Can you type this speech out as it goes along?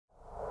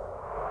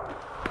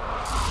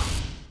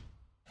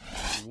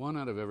1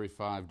 out of every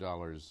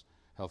 $5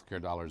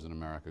 healthcare dollars in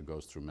America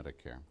goes through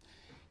Medicare.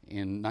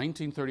 In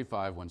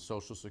 1935, when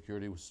Social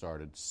Security was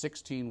started,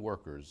 16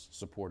 workers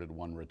supported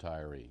one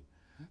retiree.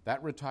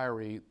 That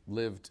retiree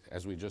lived,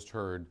 as we just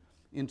heard,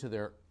 into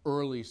their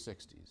early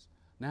 60s.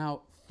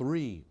 Now,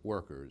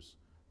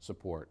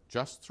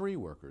 just 3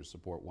 workers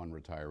support one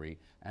retiree,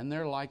 and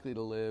they're likely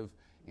to live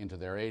into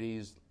their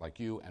 80s, like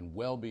you, and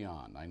well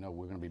beyond. I know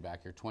we're going to be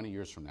back here 20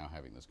 years from now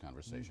having this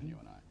conversation, you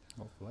and I.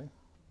 Hopefully.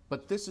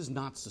 But this is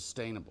not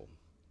sustainable.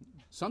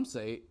 Some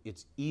say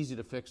it's easy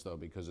to fix, though,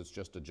 because it's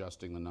just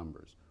adjusting the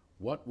numbers.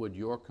 What would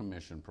your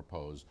commission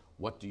propose?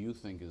 What do you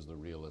think is the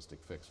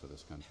realistic fix for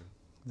this country?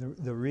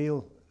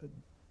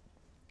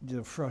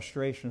 The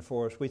frustration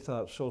for us, we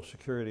thought Social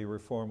Security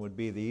reform would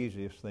be the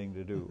easiest thing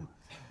to do.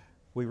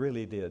 We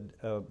really did,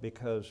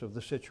 because of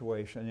the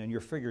situation, and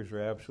your figures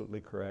are absolutely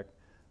correct,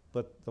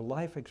 but the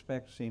life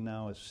expectancy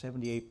now is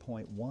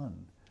 78.1,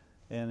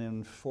 and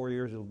in 4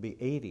 years it'll be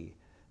 80.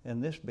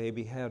 And this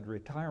baby had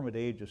retirement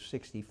age of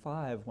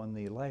 65 when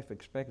the life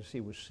expectancy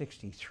was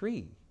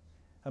 63.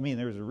 I mean,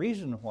 there's a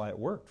reason why it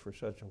worked for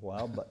such a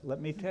while, but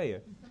let me tell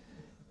you,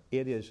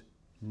 it is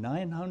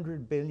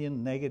 900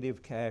 billion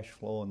negative cash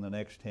flow in the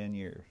next 10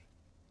 years.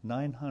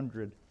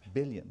 900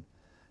 billion.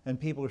 And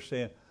people are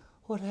saying,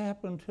 what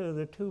happened to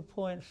the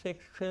 2.6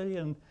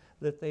 trillion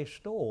that they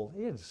stole?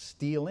 They didn't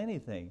steal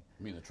anything.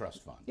 You mean the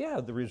trust fund?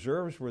 Yeah, the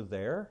reserves were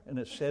there, and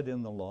it said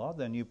in the law,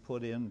 then you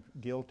put in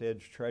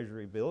gilt-edged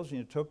treasury bills, and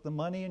you took the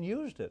money and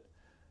used it.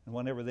 And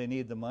whenever they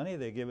need the money,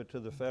 they give it to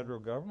the federal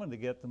government to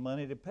get the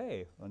money to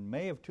pay. In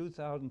May of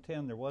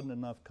 2010, there wasn't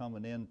enough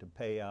coming in to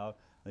pay out.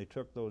 They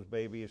took those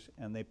babies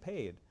and they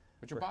paid.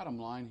 But your bottom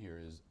line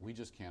here is we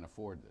just can't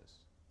afford this.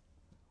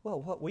 Well,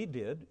 what we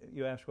did,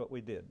 you asked what we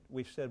did.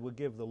 We said we'll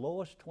give the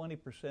lowest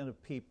 20%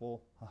 of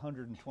people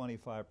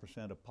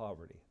 125% of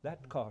poverty.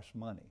 That costs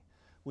money.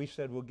 We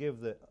said we'll give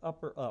the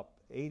upper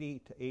 80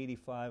 to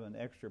 85 an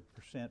extra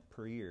percent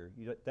per year.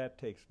 That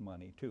takes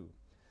money too.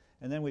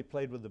 And then we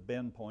played with the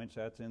bend points.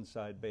 That's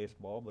inside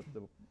baseball, but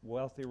the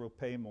wealthier will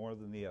pay more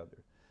than the other.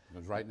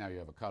 Because right now you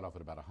have a cutoff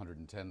at about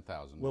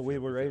 110,000. Well, we'll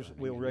raise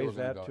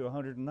that to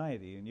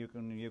 190,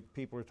 and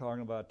people are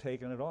talking about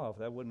taking it off.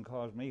 That wouldn't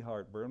cause me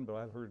heartburn, but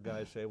I've heard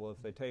guys say, well,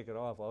 if they take it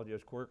off, I'll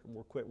just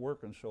quit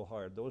working so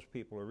hard. Those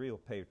people are real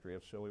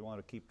patriots, so we want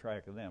to keep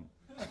track of them.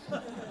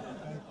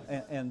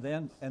 and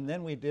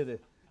then we did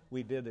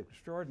an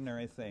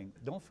extraordinary thing.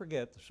 Don't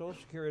forget, the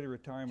Social Security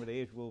retirement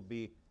age will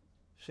be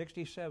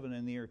 67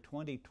 in the year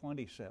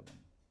 2027.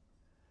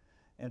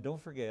 And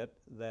don't forget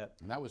that...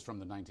 And that was from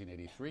the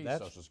 1983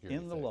 that's Social Security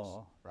in the fix.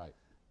 law. Right.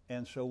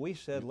 And so we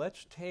said,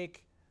 let's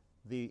take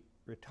the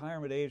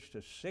retirement age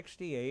to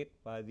 68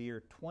 by the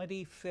year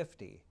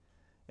 2050.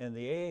 And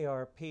the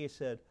AARP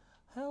said,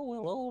 how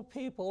will old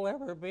people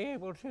ever be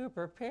able to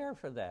prepare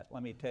for that?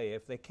 Let me tell you,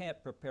 if they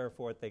can't prepare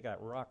for it, they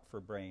got rock for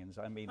brains.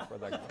 I mean, for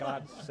the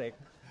God's sake.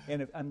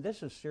 And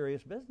this is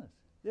serious business.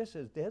 This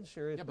is dead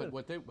serious. Yeah,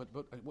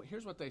 but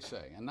here's what they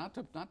say, and not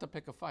to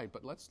pick a fight,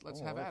 but let's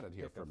have at it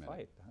here for a minute.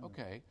 Fight.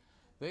 Okay,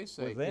 they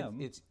say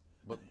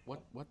but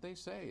what they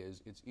say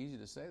is it's easy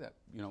to say that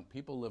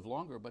people live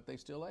longer, but they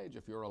still age.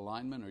 If you're a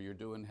lineman or you're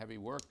doing heavy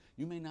work,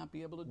 you may not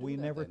be able to do that. We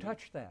never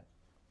touched that.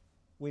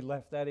 We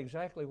left that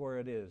exactly where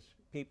it is.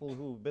 People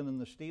who've been in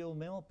the steel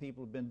mill,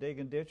 people who've been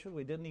digging ditches,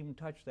 we didn't even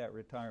touch that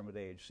retirement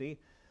age. See,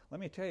 let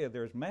me tell you,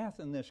 there's math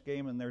in this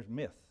game and there's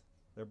myth.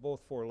 They're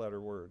both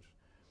 4-letter words.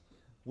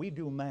 We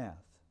do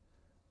math.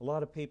 A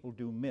lot of people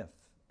do myth.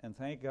 And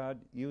thank God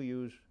you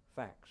use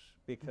facts.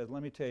 Because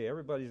let me tell you,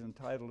 everybody's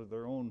entitled to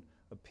their own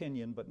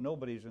opinion, but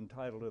nobody's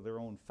entitled to their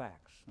own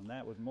facts. And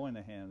that was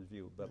Moynihan's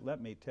view. But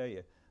let me tell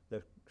you,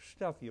 the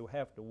stuff you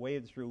have to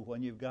wade through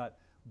when you've got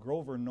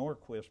Grover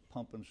Norquist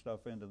pumping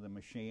stuff into the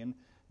machine,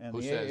 and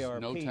who the says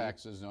AARP, no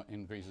taxes, no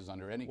increases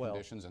under any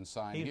conditions, and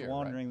sign he's here. He's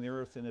wandering the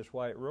earth in his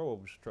white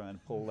robes trying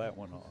to pull that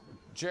one off.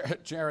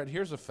 Jared,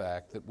 here's a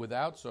fact that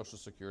without Social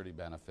Security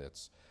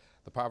benefits,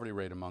 the poverty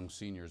rate among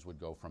seniors would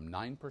go from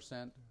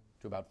 9%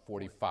 to about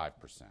 45%.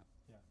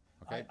 Yeah.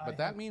 Okay, but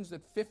that means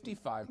that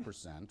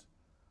 55%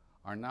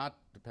 are not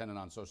dependent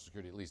on Social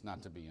Security, at least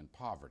not to be in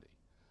poverty.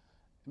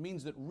 It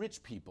means that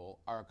rich people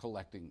are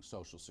collecting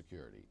Social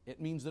Security. It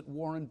means that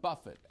Warren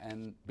Buffett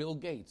and Bill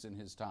Gates in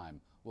his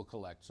time will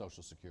collect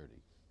Social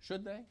Security.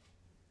 Should they?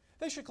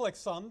 They should collect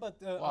some, but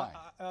why?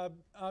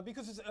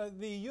 Because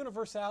the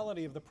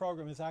universality of the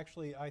program is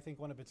actually, I think,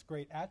 one of its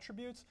great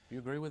attributes. Do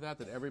you agree with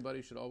that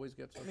everybody should always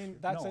get Social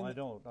Security? I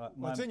don't.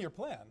 Well, it's in your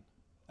plan.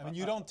 I mean,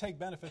 you don't take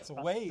benefits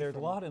away. There's a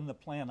lot in the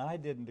plan I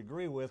didn't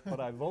agree with, but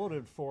I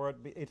voted for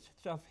it.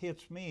 Stuff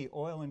hits me,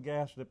 oil and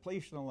gas,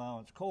 depletion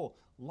allowance, coal.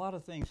 A lot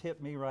of things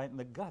hit me right in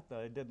the gut that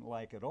I didn't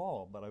like at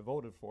all, but I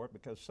voted for it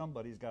because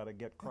somebody's got to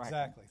get cracking.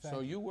 Exactly.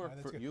 So you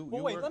work for...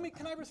 Well, wait,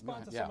 can I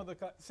respond to some of the...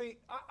 See,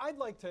 I'd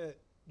like to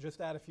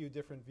just add a few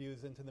different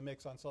views into the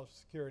mix on Social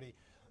Security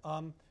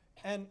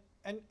and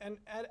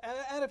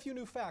add a few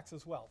new facts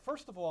as well.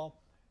 First of all,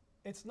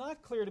 it's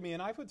not clear to me,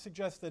 and I would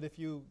suggest that if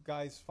you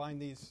guys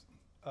find these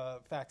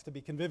facts to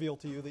be convivial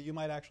to you, that you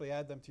might actually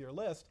add them to your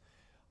list.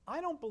 I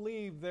don't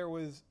believe there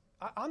was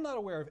I'm not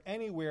aware of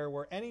anywhere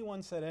where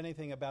anyone said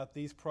anything about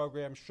these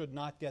programs should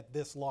not get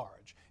this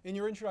large. In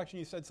your introduction,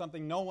 you said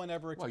something no one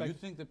ever expected. Well, you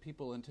think that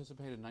people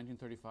anticipated in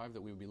 1935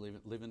 that we would be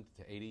living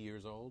to 80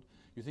 years old?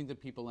 You think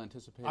that people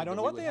anticipated? I don't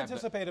know what they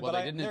anticipated, well, but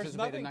they didn't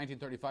anticipate in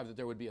 1935 that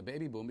there would be a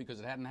baby boom because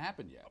it hadn't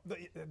happened yet.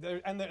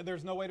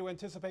 There's no way to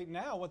anticipate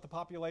now what the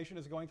population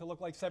is going to look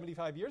like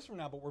 75 years from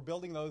now, but we're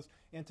building those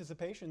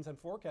anticipations and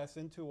forecasts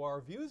into our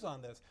views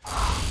on this.